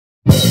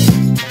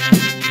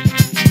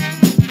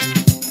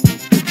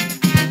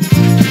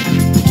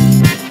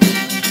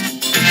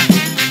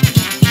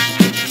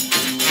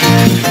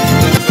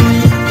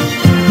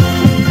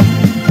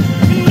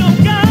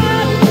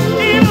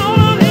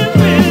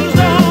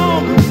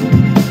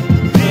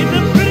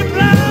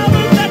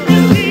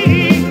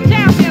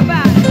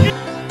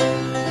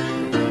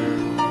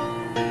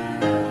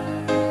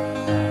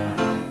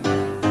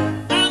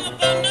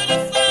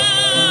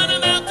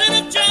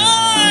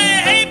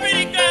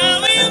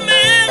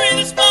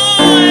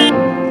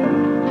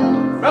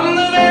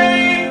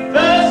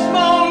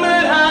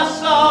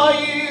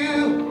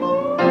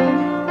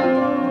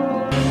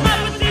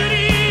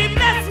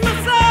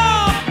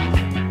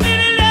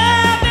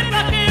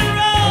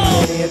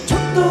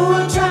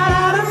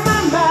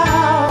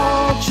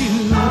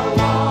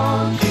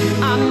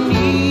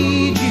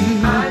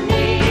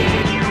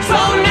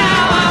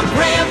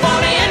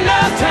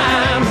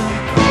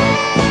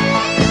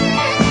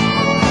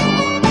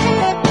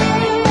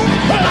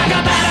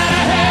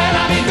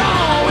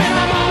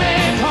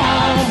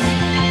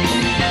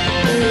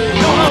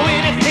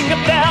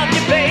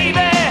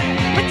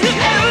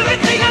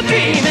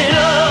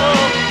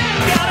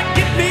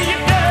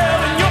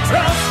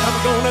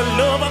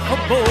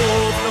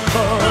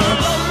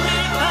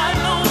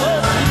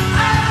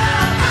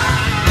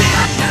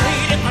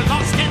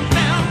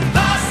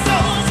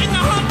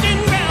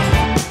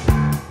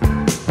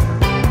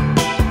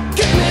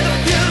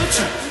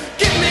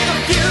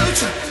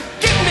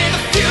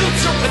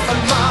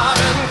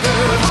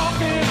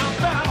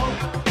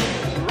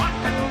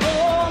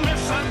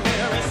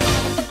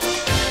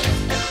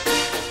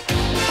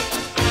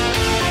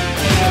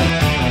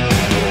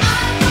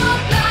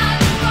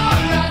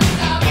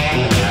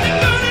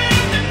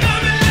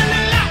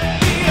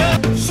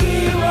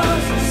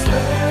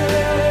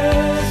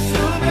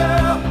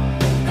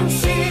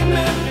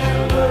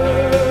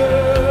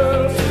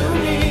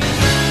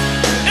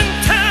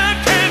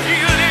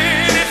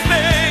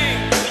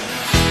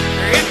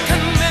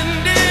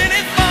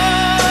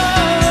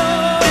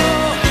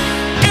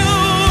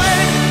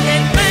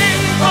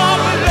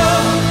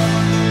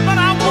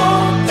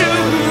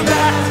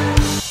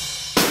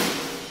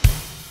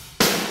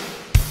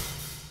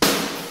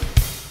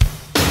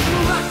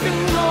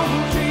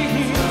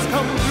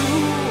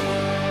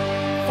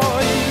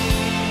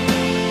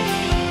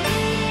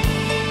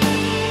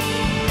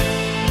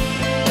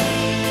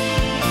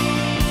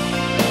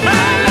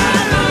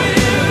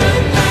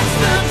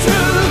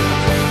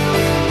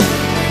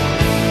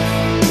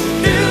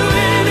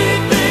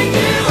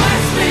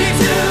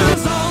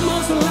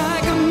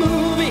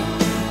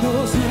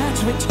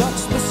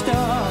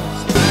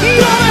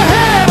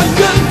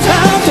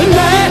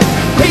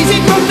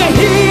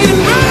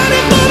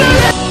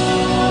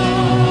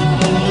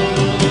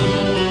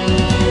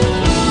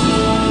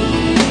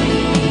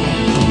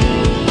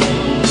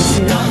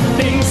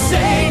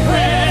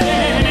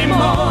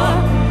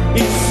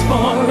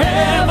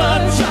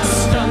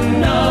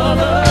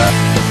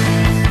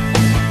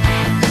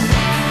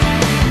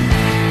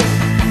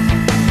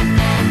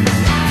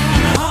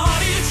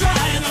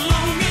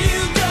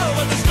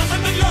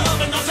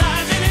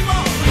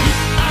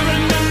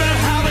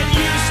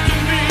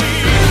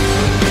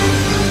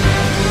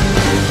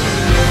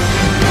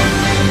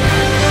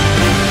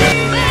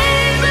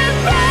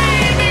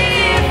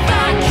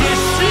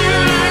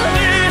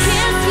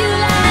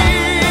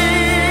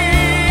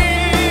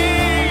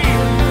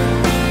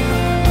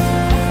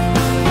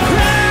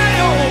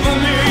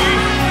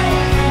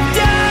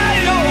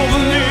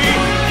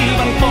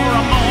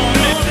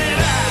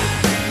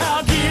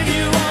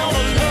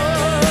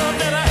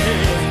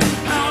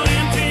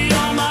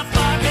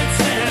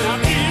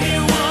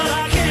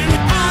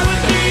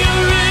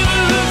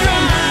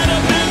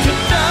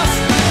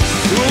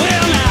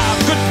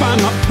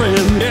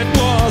friend. It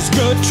was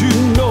good to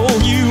know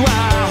you,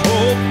 I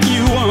hope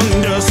you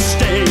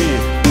understand.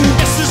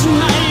 This is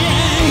my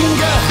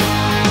anger,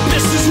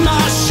 this is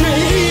my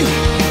shame.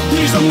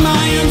 These are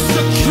my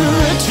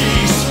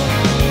insecurities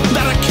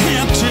that I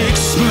can't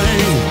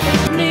explain.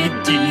 Me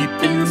deep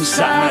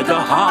inside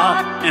the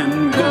heart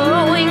and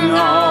going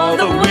all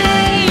the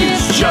way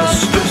is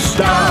just the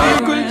start.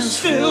 Fragrance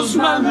fills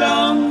my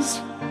lungs.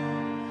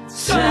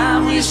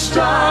 Time we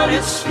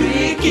started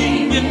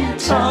speaking in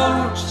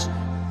tongues.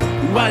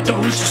 Why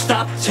don't you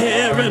stop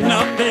tearing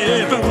up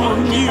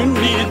everyone you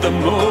need the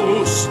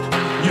most?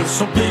 You're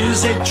so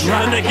busy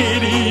trying to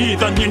get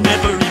even, you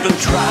never even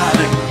try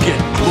to get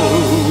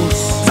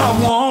close. I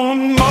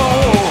want